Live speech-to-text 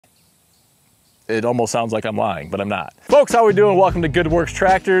it almost sounds like I'm lying, but I'm not. Folks, how we doing? Welcome to Good Works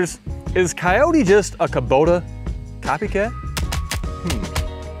Tractors. Is Kioti just a Kubota copycat?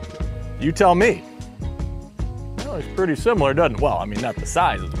 You tell me. Well, it's pretty similar, doesn't it? Well, I mean, not the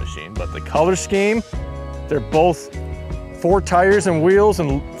size of the machine, but the color scheme. They're both 4 tires and wheels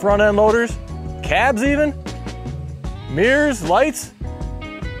and front end loaders, cabs even, mirrors, lights.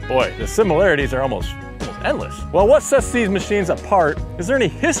 Boy, the similarities are almost endless. Well, what sets these machines apart? Is there any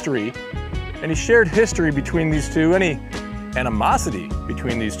history, any shared history between these two, any animosity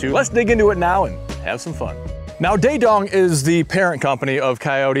between these two? Let's dig into it now and have some fun. Now, Daedong is the parent company of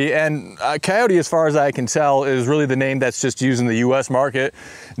Kioti, and Kioti, as far as I can tell, is really the name that's just used in the US market.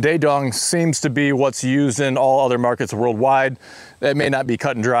 Daedong seems to be what's used in all other markets worldwide. That may not be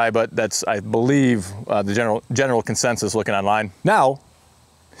cut and dry, but that's, I believe, the general consensus looking online. Now,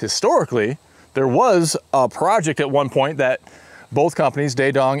 historically, there was a project at one point that both companies,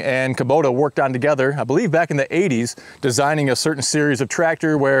 Daedong and Kubota, worked on together, I believe back in the 80s, designing a certain series of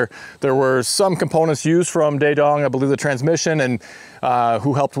tractor where there were some components used from Daedong, I believe the transmission, and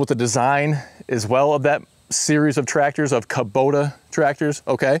who helped with the design as well of that series of tractors, of Kubota tractors,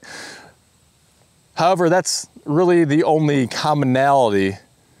 okay? However, that's really the only commonality,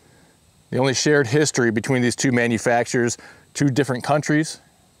 the only shared history between these two manufacturers, two different countries,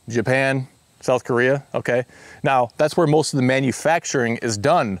 Japan, South Korea, okay? Now, that's where most of the manufacturing is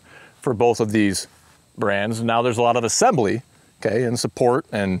done for both of these brands. Now there's a lot of assembly, okay, and support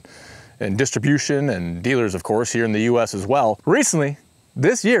and distribution and dealers, of course, here in the US as well. Recently,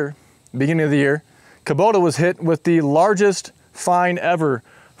 this year, beginning of the year, Kubota was hit with the largest fine ever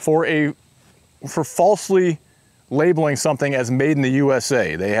for falsely labeling something as made in the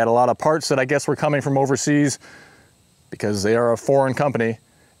USA. They had a lot of parts that I guess were coming from overseas because they are a foreign company,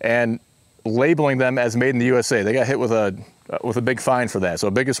 and labeling them as made in the USA. They got hit with a big fine for that. So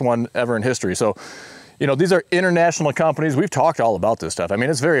the biggest one ever in history. So, you know, these are international companies. We've talked all about this stuff. I mean,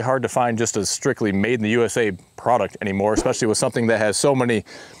 it's very hard to find just a strictly made in the USA product anymore, especially with something that has so many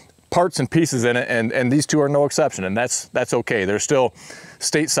parts and pieces in it. And these two are no exception. And that's okay. There's still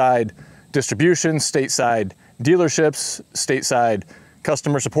stateside distribution, stateside dealerships, stateside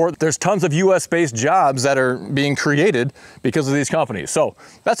customer support. There's tons of US-based jobs that are being created because of these companies. So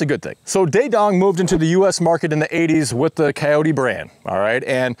that's a good thing. So Daedong moved into the US market in the 80s with the Kioti brand, all right?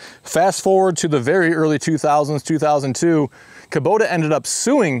 And fast forward to the very early 2000s, 2002, Kubota ended up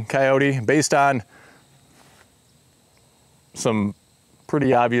suing Kioti based on some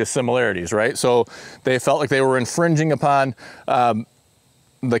pretty obvious similarities, right? So they felt like they were infringing upon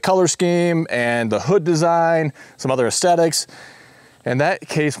the color scheme and the hood design, some other aesthetics. And that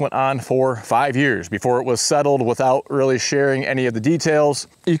case went on for 5 years before it was settled without really sharing any of the details.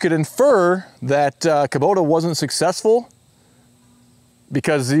 You could infer that Kubota wasn't successful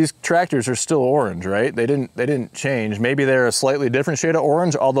because these tractors are still orange, right? They didn't change. Maybe they're a slightly different shade of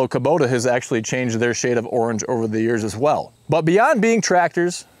orange, although Kubota has actually changed their shade of orange over the years as well. But beyond being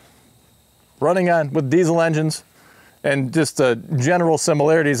tractors, running on with diesel engines, and just the general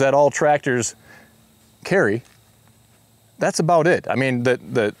similarities that all tractors carry, that's about it. I mean,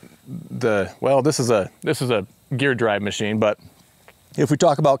 well, this is a gear drive machine, but if we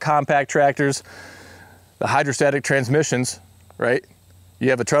talk about compact tractors, the hydrostatic transmissions, right? You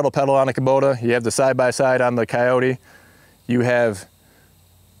have a treadle pedal on a Kubota, you have the side-by-side on the Kioti. You have,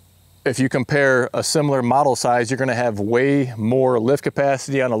 if you compare a similar model size, you're gonna have way more lift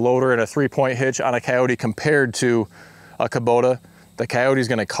capacity on a loader and a 3-point hitch on a Kioti compared to a Kubota. The Kioti is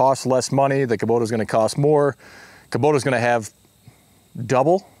gonna cost less money, the Kubota is gonna cost more. Kubota's gonna have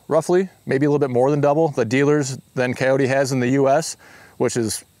double, roughly, maybe a little bit more than double the dealers than Kioti has in the US, which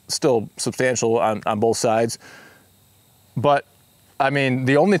is still substantial on both sides. But I mean,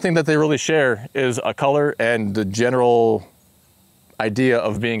 the only thing that they really share is a color and the general idea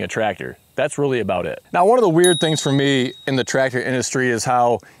of being a tractor. That's really about it. Now, one of the weird things for me in the tractor industry is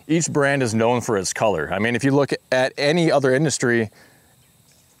how each brand is known for its color. I mean, if you look at any other industry,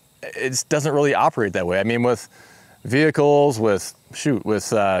 it doesn't really operate that way. I mean, with vehicles, with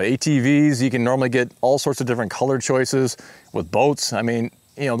ATVs, you can normally get all sorts of different color choices. With boats, I mean,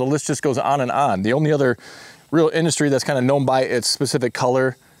 you know, the list just goes on and on. The only other real industry that's kind of known by its specific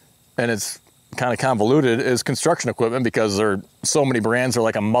color, and it's kind of convoluted, is construction equipment, because there are so many brands are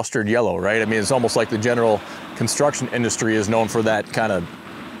like a mustard yellow, right? I mean, it's almost like the general construction industry is known for that kind of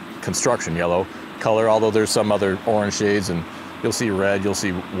construction yellow color, although there's some other orange shades, and you'll see red, you'll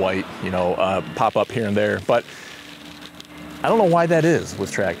see white, you know, pop up here and there. But I don't know why that is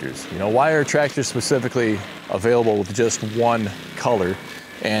with tractors. You know, why are tractors specifically available with just one color?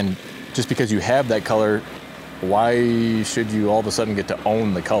 And just because you have that color why should you all of a sudden get to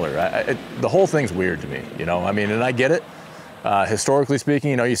own the color? The whole thing's weird to me, you know? I mean, and I get it. Historically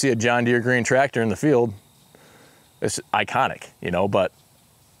speaking, you know, you see a John Deere green tractor in the field, it's iconic, you know, but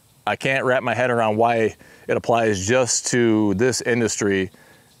I can't wrap my head around why it applies just to this industry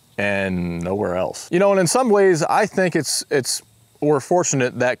and nowhere else. You know, and in some ways, I think we're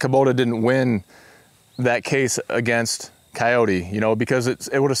fortunate that Kubota didn't win that case against Kioti, you know, because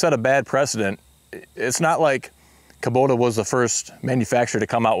it would have set a bad precedent. It's not like Kubota was the first manufacturer to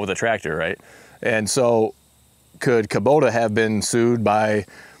come out with a tractor, right? And so could Kubota have been sued by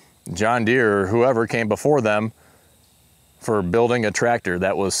John Deere or whoever came before them for building a tractor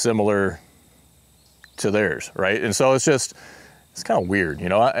that was similar to theirs, right? And so it's kind of weird, you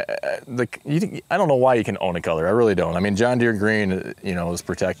know. I don't know why you can own a color. I really don't. I mean, John Deere green, you know, is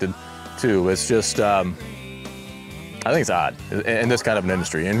protected too. It's just, I think it's odd in this kind of an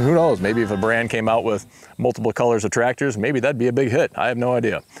industry. And who knows, maybe if a brand came out with multiple colors of tractors, maybe that'd be a big hit. I have no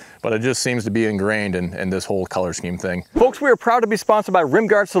idea. But it just seems to be ingrained in this whole color scheme thing. Folks, we are proud to be sponsored by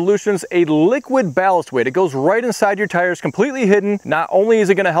RimGuard Solutions, a liquid ballast weight. It goes right inside your tires, completely hidden. Not only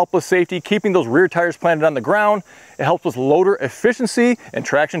is it gonna help with safety, keeping those rear tires planted on the ground, it helps with loader efficiency and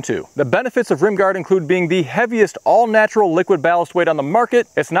traction too. The benefits of RimGuard include being the heaviest all-natural liquid ballast weight on the market.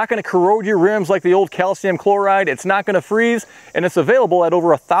 It's not gonna corrode your rims like the old calcium chloride. It's not gonna freeze, and it's available at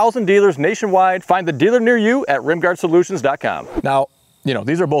over 1,000 dealers nationwide. Find the dealer near you at rimguardsolutions.com. Now, you know,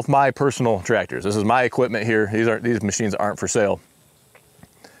 these are both my personal tractors. This is my equipment here. These machines aren't for sale.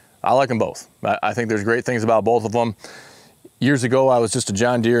 I like them both. I think there's great things about both of them. Years ago, I was just a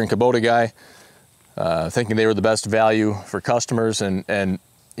John Deere and Kubota guy, thinking they were the best value for customers. And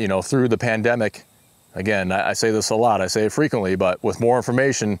you know, through the pandemic, again, I say this a lot, I say it frequently, but with more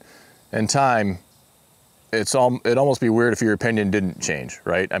information and time, it'd almost be weird if your opinion didn't change,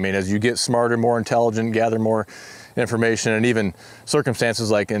 right? I mean, as you get smarter, more intelligent, gather more information, and even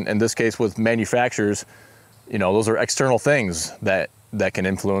circumstances like in this case with manufacturers, you know, those are external things that can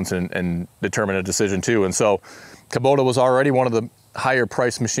influence and determine a decision too. And so Kubota was already one of the higher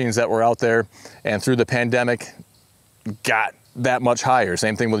priced machines that were out there, and through the pandemic got that much higher.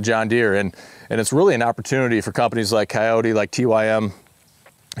 Same thing with John Deere, and it's really an opportunity for companies like Kioti, like TYM,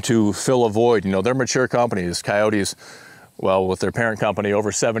 to fill a void. You know, they're mature companies. Kioti's, well, with their parent company,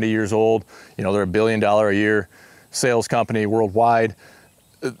 over 70 years old. You know, they're $1 billion a year sales company worldwide.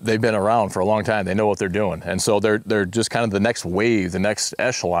 They've been around for a long time. They know what they're doing. And so they're just kind of the next wave, the next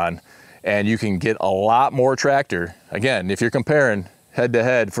echelon, and you can get a lot more tractor. Again, if you're comparing head to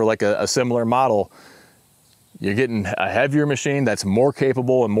head for like a similar model, you're getting a heavier machine that's more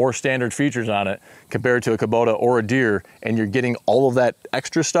capable and more standard features on it compared to a Kubota or a Deere, and you're getting all of that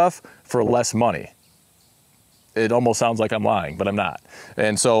extra stuff for less money. It almost sounds like I'm lying, but I'm not.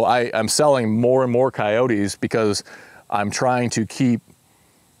 And so I'm selling more and more Kiotis because I'm trying to keep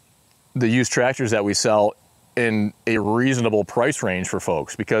the used tractors that we sell in a reasonable price range for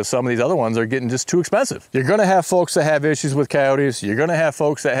folks, because some of these other ones are getting just too expensive. You're gonna have folks that have issues with Kiotis, you're gonna have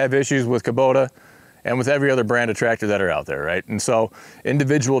folks that have issues with Kubota, and with every other brand of tractor that are out there, right? And so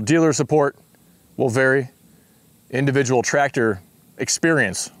individual dealer support will vary. Individual tractor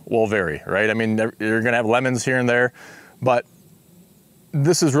experience will vary, right? I mean, you're gonna have lemons here and there, but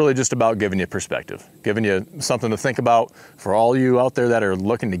this is really just about giving you perspective, giving you something to think about for all you out there that are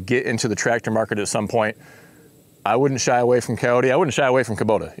looking to get into the tractor market at some point. I wouldn't shy away from Kioti. I wouldn't shy away from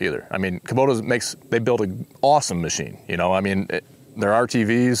Kubota either. I mean, Kubota they build an awesome machine, you know? I mean, their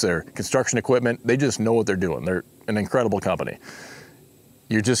RTVs, their construction equipment, they just know what they're doing. They're an incredible company.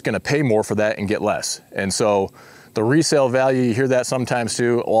 You're just gonna pay more for that and get less. And so the resale value, you hear that sometimes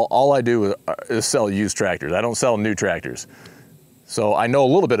too. Well, all I do is sell used tractors. I don't sell new tractors. So I know a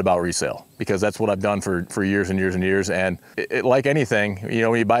little bit about resale because that's what I've done for years and years and years. And like anything, you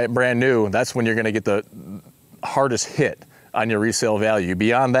know, when you buy it brand new, that's when you're gonna get the hardest hit on your resale value.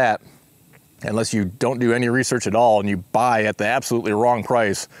 Beyond that, unless you don't do any research at all and you buy at the absolutely wrong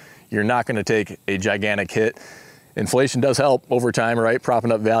price, you're not gonna take a gigantic hit. Inflation does help over time, right?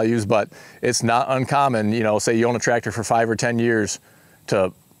 Propping up values, but it's not uncommon, you know, say you own a tractor for 5 or 10 years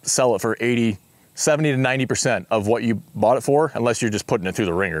to sell it for 80, 70 to 90% of what you bought it for, unless you're just putting it through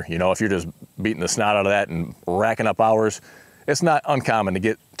the ringer. You know, if you're just beating the snot out of that and racking up hours, it's not uncommon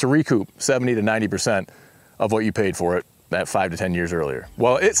to recoup 70 to 90% of what you paid for it that 5 to 10 years earlier.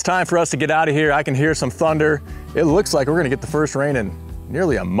 Well, it's time for us to get out of here. I can hear some thunder. It looks like we're gonna get the first rain in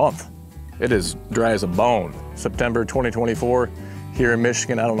nearly a month. It is dry as a bone. September 2024 here in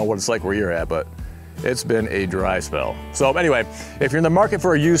Michigan. I don't know what it's like where you're at, but it's been a dry spell. So anyway, if you're in the market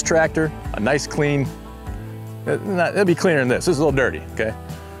for a used tractor, a nice clean, it'll be cleaner than this. This is a little dirty, okay?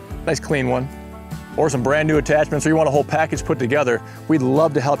 Nice clean one. or some brand new attachments, or you want a whole package put together, we'd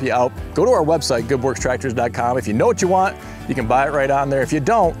love to help you out. Go to our website, goodworkstractors.com. If you know what you want, you can buy it right on there. If you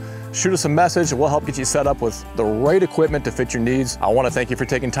don't, shoot us a message and we'll help get you set up with the right equipment to fit your needs. I want to thank you for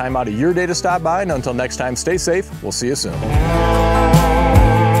taking time out of your day to stop by, and until next time, stay safe. We'll see you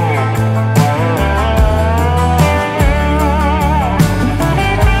soon.